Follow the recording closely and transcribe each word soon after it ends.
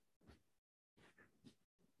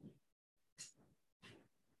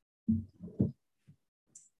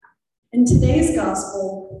In today's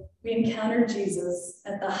gospel, we encounter Jesus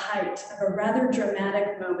at the height of a rather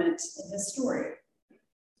dramatic moment in his story.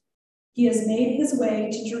 He has made his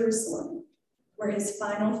way to Jerusalem, where his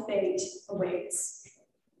final fate awaits.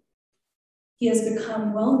 He has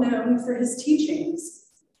become well known for his teachings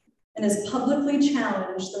and has publicly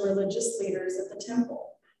challenged the religious leaders at the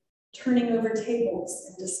temple, turning over tables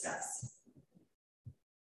in disgust.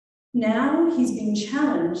 Now he's being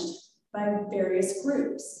challenged by various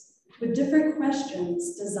groups with different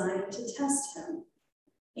questions designed to test him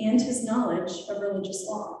and his knowledge of religious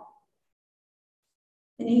law.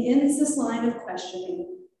 And he ends this line of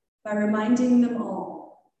questioning by reminding them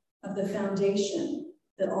all of the foundation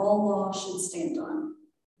that all law should stand on.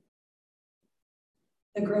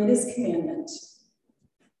 The greatest commandment,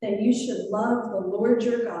 that you should love the Lord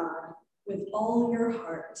your God with all your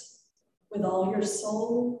heart, with all your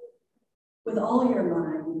soul, with all your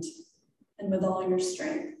mind, and with all your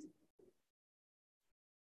strength.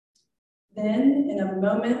 Then, in a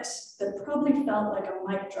moment that probably felt like a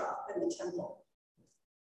mic drop in the temple,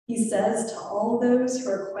 he says to all those who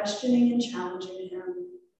are questioning and challenging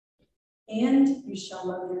him, "And you shall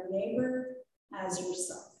love your neighbor as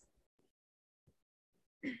yourself."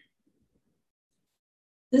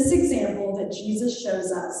 This example that Jesus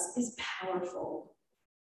shows us is powerful.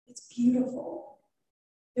 It's beautiful.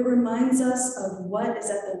 It reminds us of what is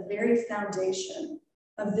at the very foundation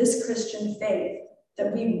of this Christian faith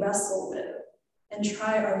that we wrestle with and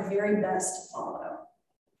try our very best to follow.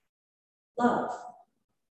 Love.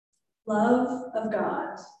 Love of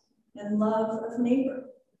God and love of neighbor.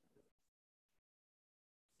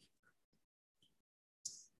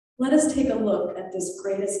 Let us take a look at this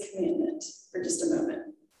greatest commandment for just a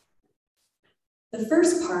moment. The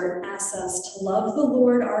first part asks us to love the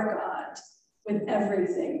Lord our God with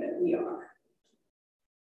everything that we are.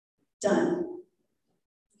 Done.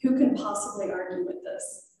 Who can possibly argue with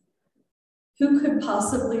this? Who could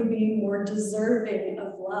possibly be more deserving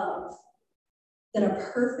of love than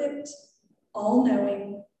a perfect,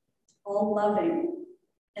 all-knowing, all-loving,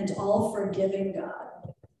 and all-forgiving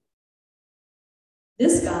God?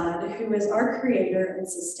 This God, who is our creator and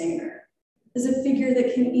sustainer, is a figure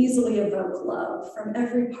that can easily evoke love from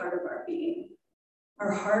every part of our being,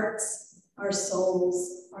 our hearts, our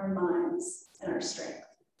souls, our minds, and our strength.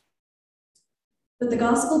 But the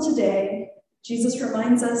gospel today, Jesus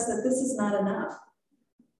reminds us that this is not enough.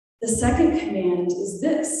 The second command is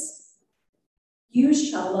this: you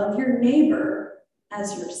shall love your neighbor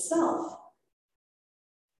as yourself.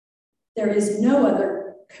 There is no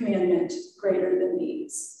other commandment greater than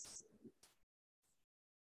these.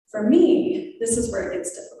 For me, this is where it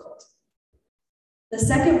gets difficult. The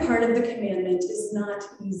second part of the commandment is not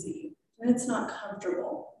easy, and it's not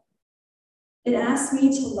comfortable. It asks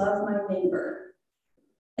me to love my neighbor,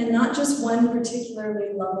 and not just one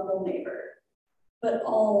particularly lovable neighbor, but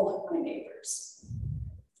all of my neighbors.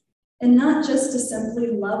 And not just to simply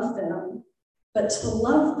love them, but to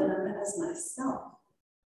love them as myself.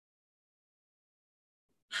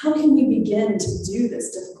 How can we begin to do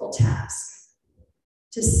this difficult task?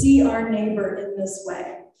 To see our neighbor in this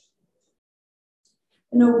way?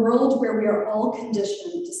 In a world where we are all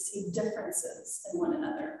conditioned to see differences in one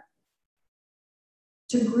another,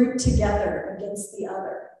 to group together against the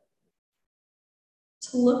other,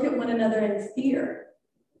 to look at one another in fear.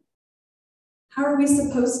 How are we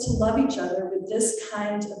supposed to love each other with this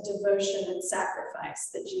kind of devotion and sacrifice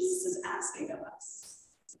that Jesus is asking of us?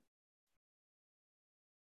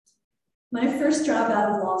 My first job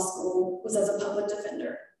out of law school was as a public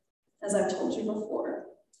defender, as I've told you before,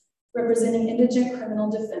 representing indigent criminal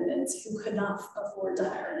defendants who could not afford to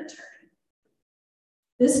hire an attorney.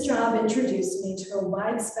 This job introduced me to a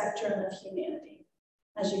wide spectrum of humanity,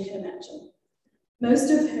 as you can imagine, most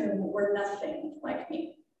of whom were nothing like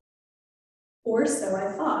me. Or so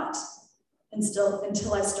I thought,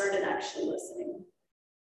 until I started actually listening.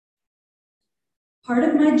 Part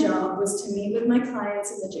of my job was to meet with my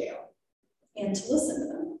clients in the jail and to listen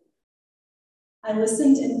to them. I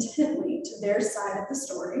listened intently to their side of the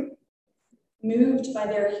story, moved by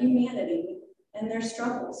their humanity and their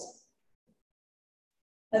struggles.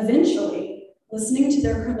 Eventually, listening to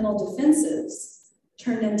their criminal defenses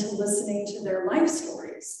turned into listening to their life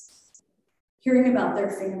stories, hearing about their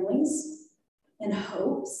families and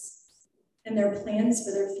hopes and their plans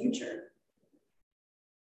for their future.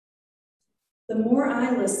 The more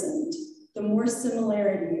I listened, the more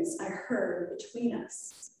similarities I heard between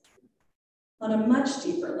us, on a much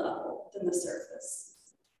deeper level than the surface,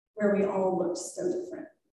 where we all looked so different.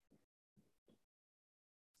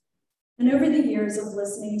 And over the years of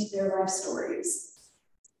listening to their life stories,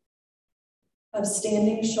 of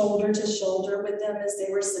standing shoulder to shoulder with them as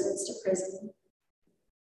they were sentenced to prison,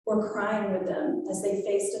 or crying with them as they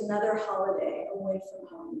faced another holiday away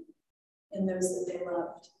from home and those that they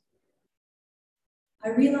loved. I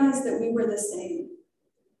realized that we were the same.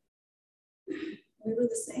 We were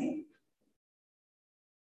the same.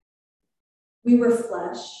 We were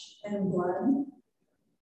flesh and blood.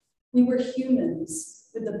 We were humans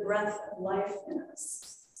with the breath of life in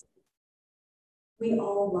us. We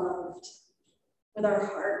all loved with our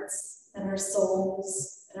hearts and our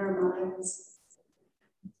souls and our minds.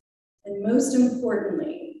 And most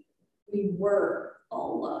importantly, we were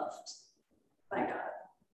all loved by God.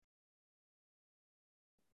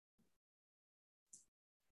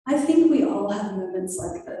 I think we all have moments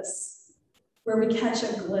like this, where we catch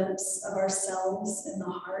a glimpse of ourselves in the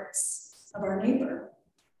hearts of our neighbor,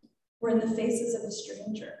 or in the faces of a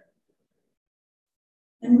stranger.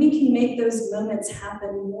 And we can make those moments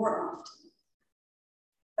happen more often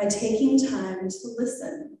by taking time to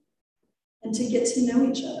listen and to get to know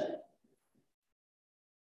each other,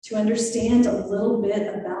 to understand a little bit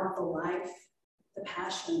about the life, the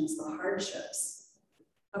passions, the hardships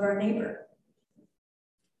of our neighbor.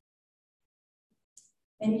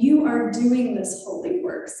 And you are doing this holy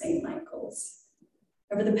work, St. Michael's.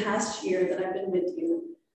 Over the past year that I've been with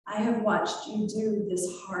you, I have watched you do this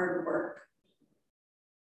hard work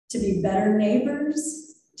to be better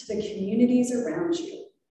neighbors to the communities around you.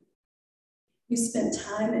 You spent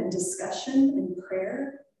time in discussion and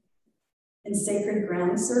prayer, in sacred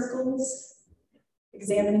ground circles,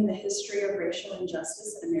 examining the history of racial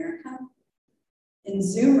injustice in America, in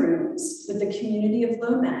Zoom rooms with the community of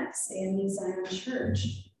Lomax and Zion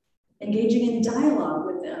Church, engaging in dialogue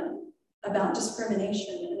with them about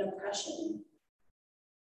discrimination and oppression.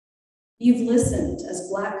 You've listened as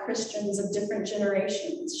Black Christians of different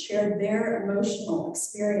generations shared their emotional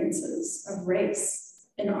experiences of race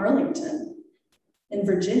in Arlington, in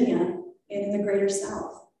Virginia, and in the Greater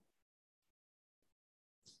South.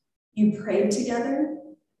 You prayed together,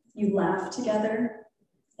 you laughed together,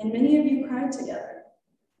 and many of you cried together.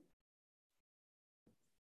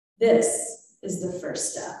 This is the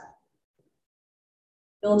first step.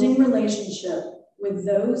 Building relationship with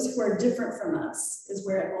those who are different from us is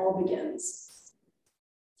where it all begins.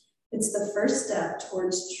 It's the first step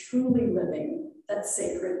towards truly living that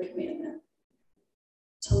sacred commandment,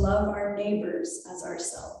 to love our neighbors as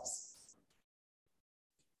ourselves.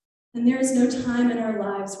 And there is no time in our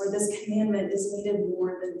lives where this commandment is needed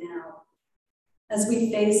more than now, as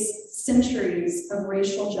we face centuries of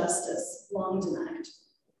racial justice long denied,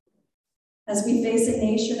 as we face a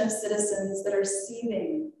nation of citizens that are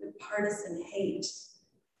seething with partisan hate,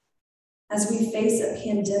 as we face a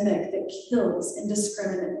pandemic that kills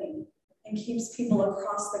indiscriminately and keeps people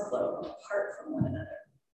across the globe apart from one another.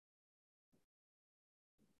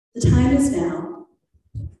 The time is now.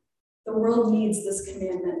 The world needs this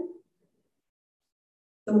commandment.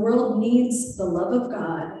 The world needs the love of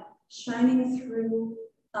God shining through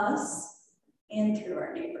us and through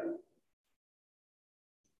our neighbor.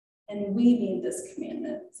 And we need this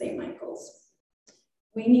commandment, St. Michael's.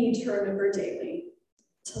 We need to remember daily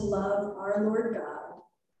to love our Lord God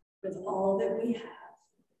with all that we have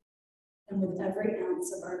and with every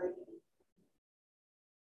ounce of our being.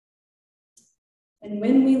 And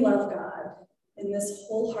when we love God in this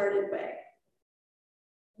wholehearted way,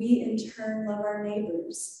 we in turn love our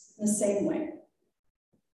neighbors in the same way,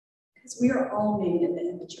 because we are all made in the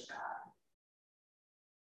image of God.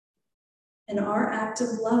 And our act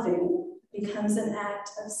of loving becomes an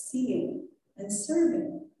act of seeing and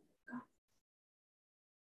serving God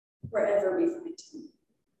wherever we find him.